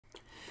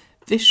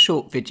This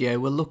short video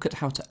will look at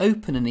how to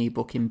open an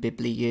ebook in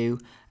BibliU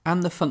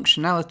and the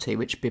functionality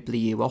which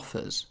BibliU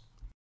offers.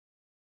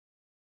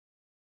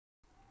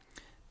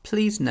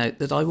 Please note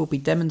that I will be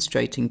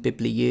demonstrating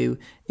BibliU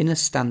in a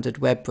standard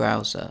web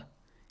browser.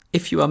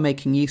 If you are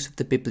making use of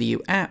the BibliU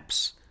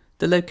apps,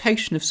 the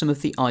location of some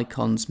of the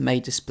icons may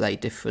display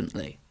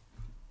differently.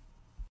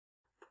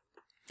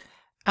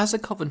 As a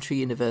Coventry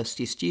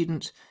University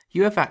student,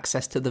 you have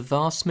access to the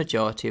vast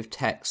majority of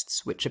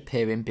texts which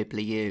appear in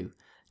BibliU,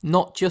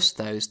 not just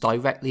those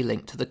directly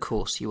linked to the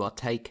course you are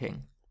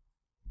taking.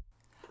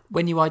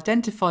 When you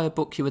identify a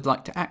book you would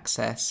like to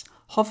access,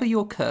 hover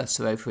your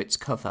cursor over its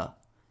cover.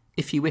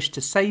 If you wish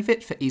to save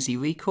it for easy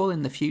recall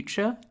in the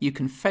future, you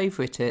can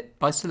favourite it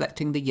by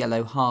selecting the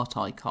yellow heart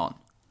icon.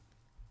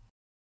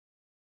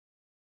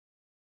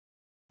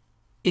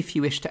 If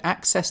you wish to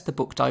access the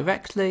book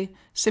directly,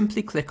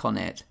 simply click on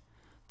it.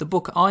 The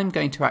book I'm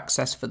going to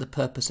access for the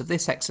purpose of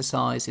this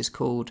exercise is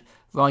called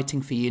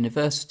Writing for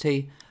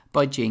University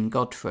by Jean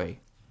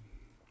Godfrey.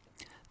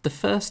 The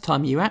first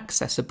time you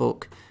access a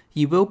book,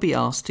 you will be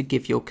asked to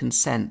give your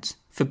consent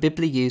for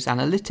BibliU's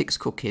analytics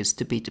cookies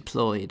to be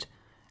deployed.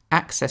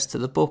 Access to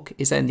the book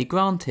is only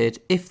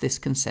granted if this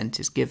consent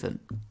is given.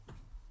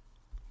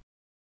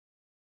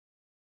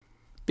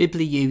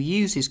 BibliU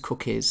uses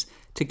cookies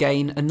to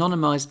gain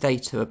anonymised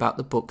data about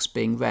the books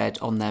being read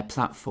on their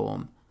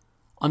platform.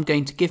 I'm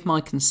going to give my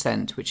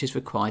consent, which is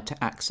required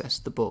to access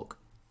the book.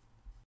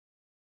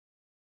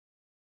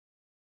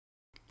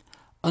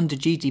 Under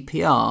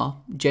GDPR,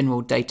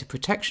 General Data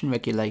Protection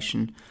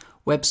Regulation,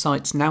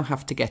 websites now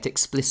have to get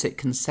explicit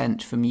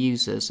consent from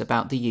users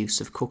about the use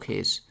of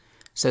cookies.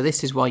 So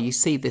this is why you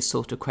see this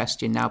sort of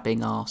question now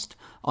being asked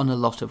on a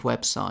lot of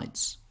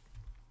websites.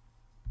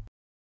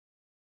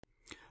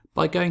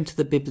 By going to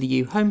the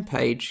BibliU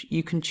homepage,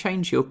 you can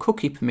change your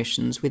cookie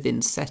permissions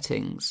within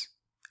Settings.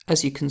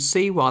 As you can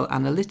see, while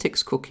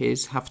analytics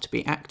cookies have to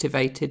be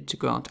activated to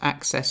grant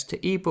access to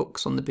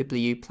ebooks on the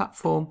BibliU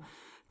platform,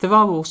 there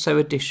are also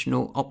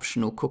additional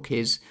optional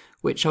cookies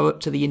which are up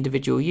to the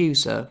individual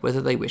user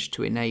whether they wish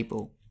to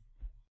enable.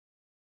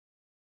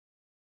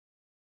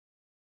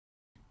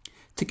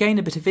 To gain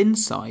a bit of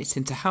insight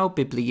into how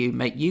BibliU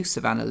make use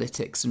of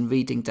analytics and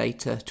reading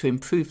data to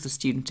improve the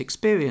student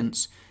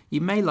experience,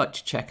 you may like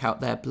to check out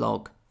their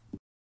blog.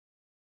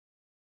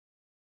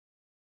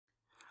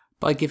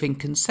 By giving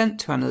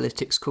consent to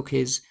analytics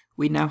cookies,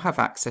 we now have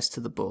access to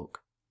the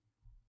book.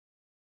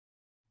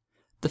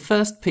 The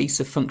first piece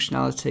of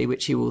functionality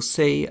which you will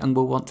see and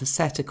will want to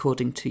set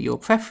according to your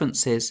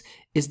preferences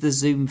is the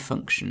zoom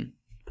function.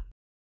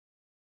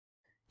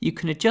 You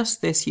can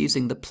adjust this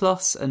using the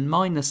plus and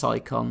minus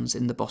icons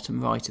in the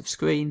bottom right of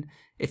screen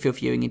if you're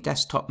viewing in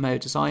desktop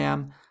mode as I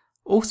am,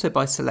 also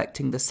by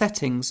selecting the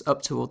settings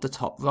up toward the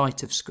top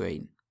right of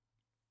screen.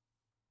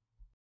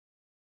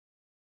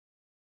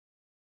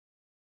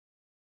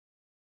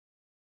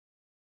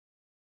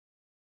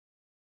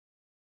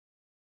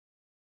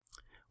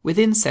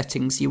 Within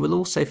settings you will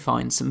also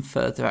find some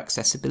further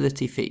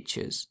accessibility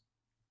features.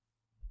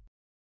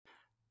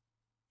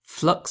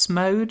 Flux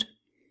mode,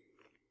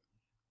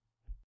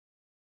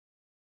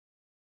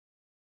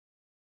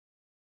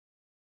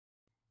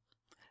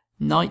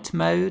 night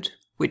mode,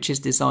 which is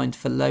designed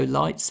for low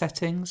light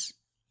settings,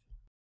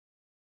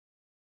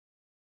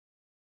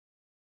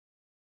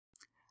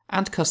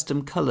 and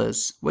custom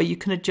colours, where you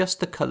can adjust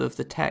the colour of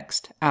the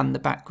text and the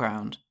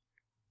background.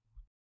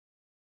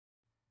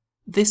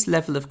 This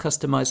level of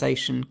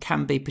customization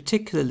can be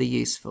particularly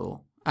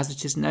useful, as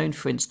it is known,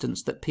 for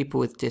instance, that people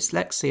with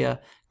dyslexia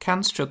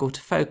can struggle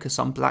to focus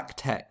on black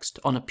text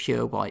on a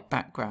pure white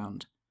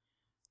background.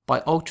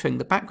 By altering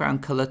the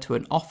background colour to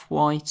an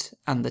off-white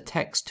and the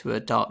text to a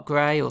dark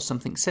grey or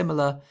something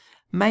similar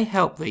may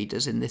help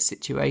readers in this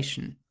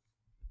situation.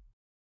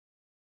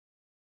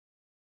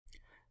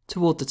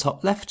 Toward the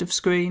top left of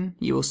screen,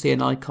 you will see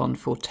an icon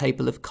for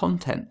Table of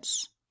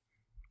Contents.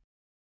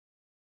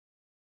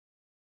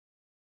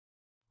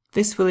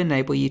 This will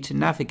enable you to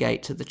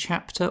navigate to the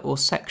chapter or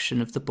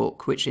section of the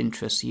book which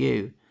interests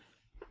you.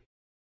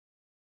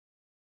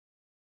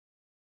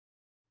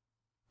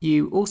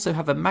 You also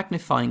have a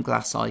magnifying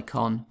glass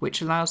icon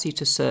which allows you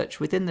to search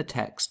within the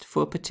text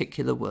for a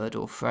particular word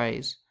or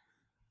phrase.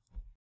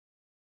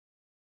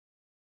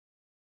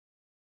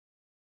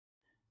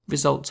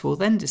 Results will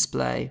then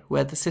display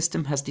where the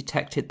system has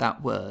detected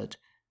that word.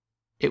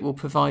 It will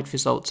provide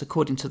results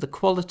according to the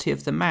quality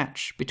of the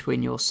match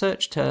between your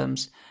search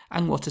terms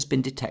and what has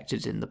been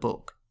detected in the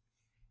book.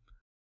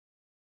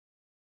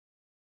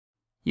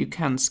 You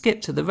can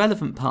skip to the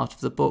relevant part of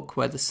the book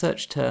where the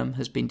search term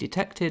has been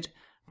detected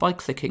by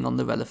clicking on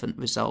the relevant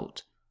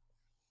result.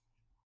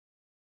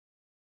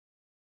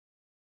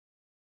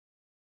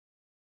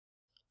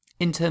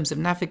 In terms of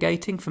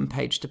navigating from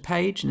page to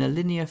page in a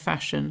linear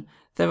fashion,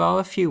 there are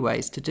a few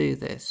ways to do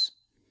this.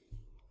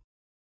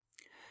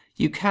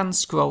 You can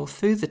scroll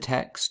through the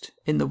text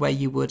in the way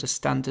you would a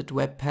standard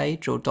web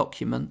page or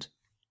document.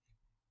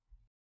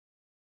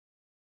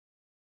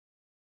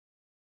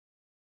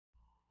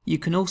 You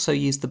can also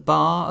use the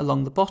bar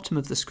along the bottom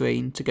of the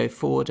screen to go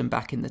forward and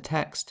back in the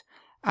text,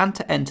 and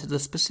to enter the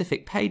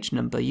specific page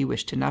number you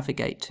wish to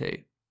navigate to.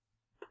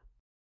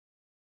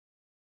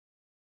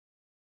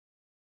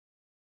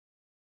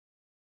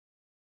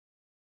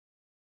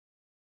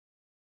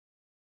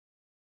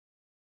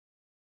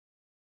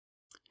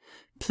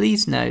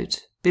 Please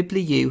note,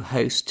 BibliU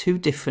hosts two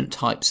different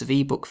types of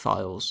eBook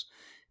files,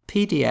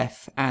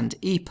 PDF and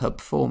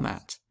EPUB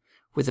format.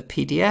 With a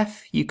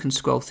PDF, you can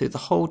scroll through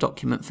the whole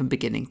document from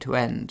beginning to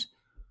end.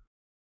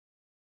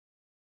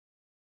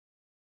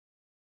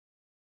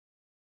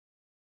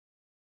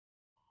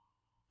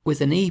 With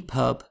an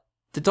EPUB,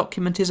 the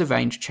document is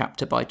arranged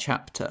chapter by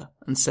chapter,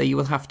 and so you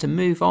will have to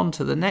move on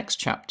to the next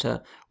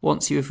chapter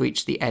once you have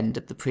reached the end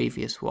of the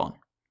previous one.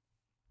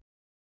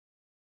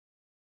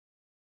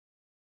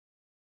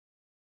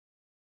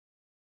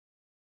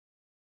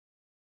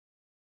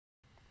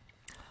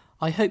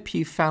 I hope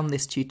you found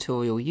this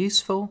tutorial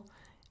useful.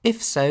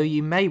 If so,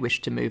 you may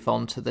wish to move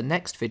on to the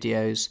next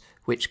videos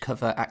which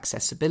cover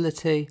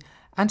accessibility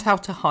and how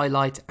to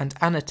highlight and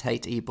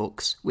annotate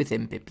ebooks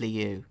within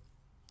BibliU.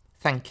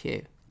 Thank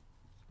you.